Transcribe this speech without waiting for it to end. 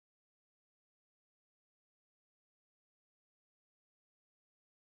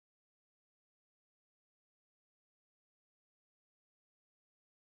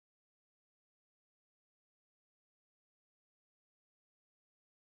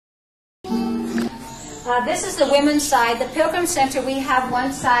This is the women's side. The Pilgrim Center, we have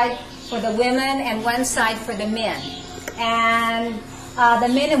one side for the women and one side for the men. And the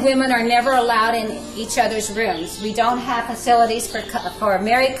men and women are never allowed in each other's rooms. We don't have facilities for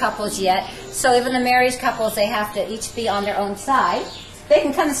married couples yet, so even the married couples, they have to each be on their own side. They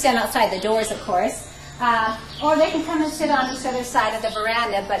can come and stand outside the doors, of course, or they can come and sit on each other's side of the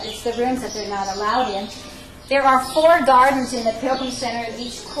veranda, but it's the rooms that they're not allowed in. There are 4 gardens in the Pilgrim Center in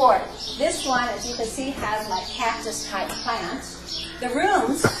each court. This one, as you can see, has like cactus-type plants. The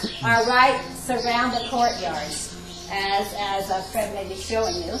rooms are right surround the courtyards, as Fred may be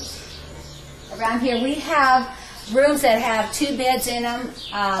showing you. Around here we have rooms that have 2 beds in them,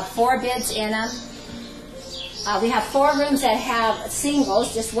 4 beds in them. We have 4 rooms that have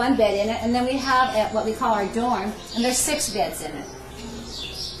singles, just 1 bed in it, and then we have what we call our dorm, and there's 6 beds in it.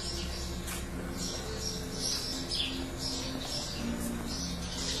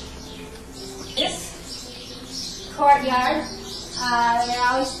 This courtyard, they're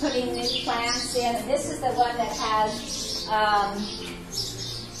always putting new plants in. This is the one that has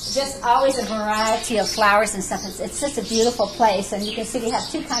just always a variety of flowers and stuff. It's just a beautiful place, and you can see we have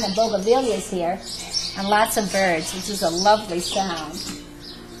 2 kind of bougainvilleas here, and lots of birds, which is a lovely sound.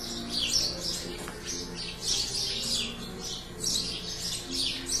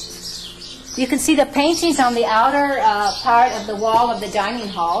 You can see the paintings on the outer part of the wall of the dining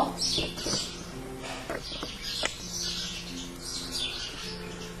hall.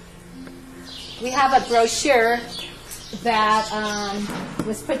 We have a brochure that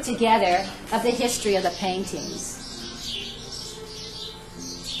was put together of the history of the paintings.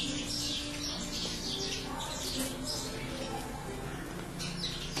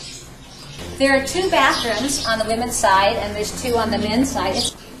 There are 2 bathrooms on the women's side, and there's 2 on the men's side.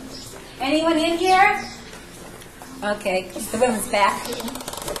 Anyone in here? Okay, the women's bathroom.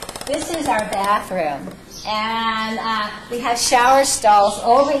 This is our bathroom, and we have shower stalls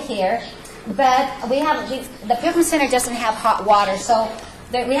over here. But the Pilgrim Center doesn't have hot water, so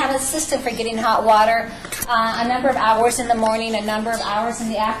we have a system for getting hot water, a number of hours in the morning, a number of hours in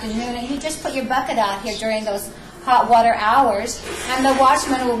the afternoon, and you just put your bucket out here during those hot water hours, and the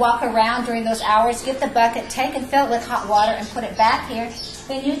watchman will walk around during those hours, get the bucket, take and fill it with hot water, and put it back here.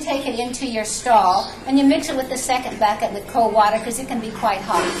 Then you take it into your stall, and you mix it with the second bucket with cold water, because it can be quite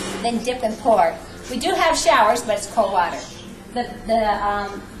hot. Then dip and pour. We do have showers, but it's cold water.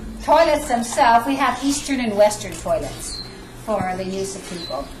 The toilets themselves, we have eastern and western toilets for the use of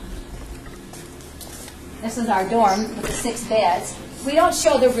people. This is our dorm with the 6 beds. We don't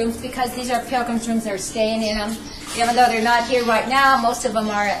show the rooms because these are pilgrims' rooms. They're staying in them. Even though they're not here right now, most of them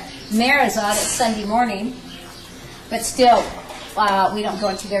are at Meherabad. It's Sunday morning. But still, we don't go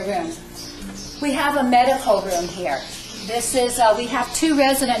into their rooms. We have a medical room here. This is, we have 2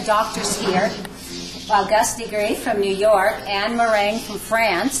 resident doctors here. Gus Degree from New York, Anne Meringue from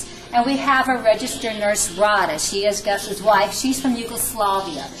France, and we have a registered nurse, Rada. She is Gus's wife. She's from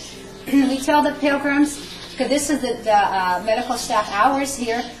Yugoslavia. We tell the pilgrims, because this is the medical staff hours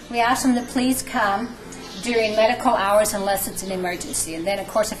here, we ask them to please come during medical hours unless it's an emergency. And then, of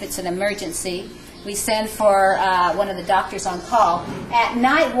course, if it's an emergency, we send for one of the doctors on call. At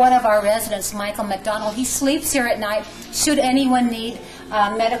night, one of our residents, Michael McDonald, he sleeps here at night should anyone need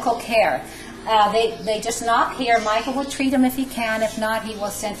medical care. They just knock here. Michael will treat him if he can. If not, he will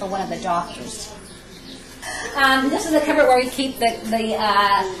send for one of the doctors. This is the cupboard where we keep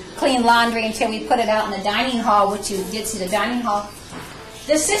the clean laundry until we put it out in the dining hall, which you did see the dining hall.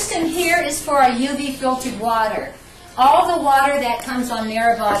 The system here is for our UV filtered water. All the water that comes on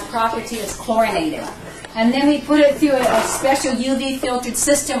Meherabad property is chlorinated. And then we put it through a special UV filtered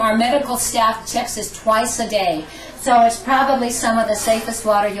system. Our medical staff checks this twice a day. So it's probably some of the safest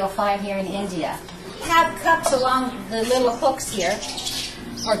water you'll find here in India. We have cups along the little hooks here,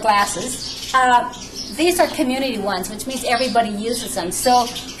 or glasses. These are community ones, which means everybody uses them. So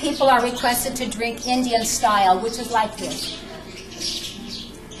people are requested to drink Indian style, which is like this.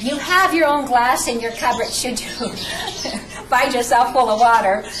 You have your own glass in your cupboard should you find yourself full of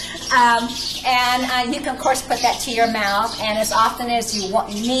water. And you can, of course, put that to your mouth. And as often as you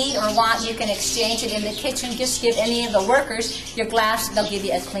need or want, you can exchange it in the kitchen. Just give any of the workers your glass. They'll give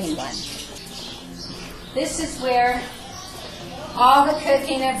you a clean one. This is where all the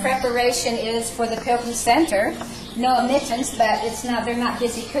cooking and preparation is for the Pilgrim Center. No admittance, but they're not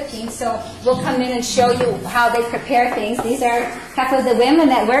busy cooking, so we'll come in and show you how they prepare things. These are a couple of the women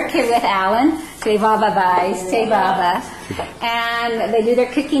that work here with Alan. And they do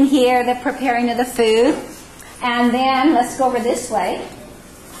their cooking here, the preparing of the food. And then, let's go over this way.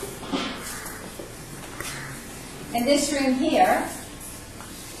 In this room here,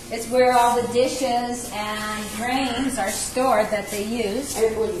 It's where all the dishes and grains are stored that they use.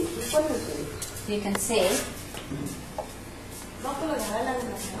 You can see.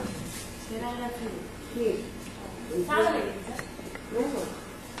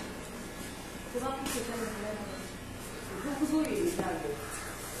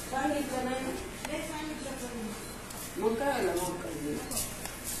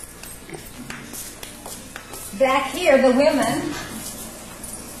 Back here, the women,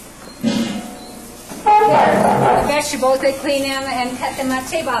 the vegetables, they clean them and cut them up.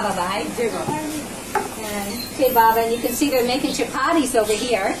 And you can see they're making chapatis over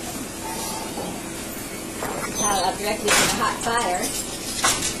here, directly from the hot fire.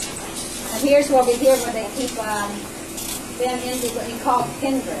 And here's over here where they keep them in what you call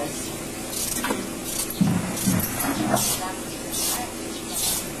pindras.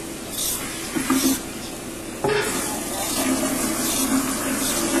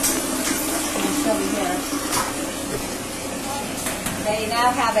 They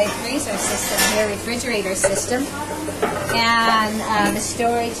now have a freezer system here, refrigerator system, and the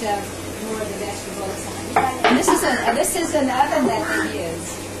storage of more of the vegetables. And this is an oven that they use.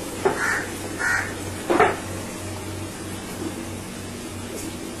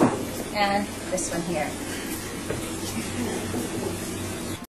 And this one here.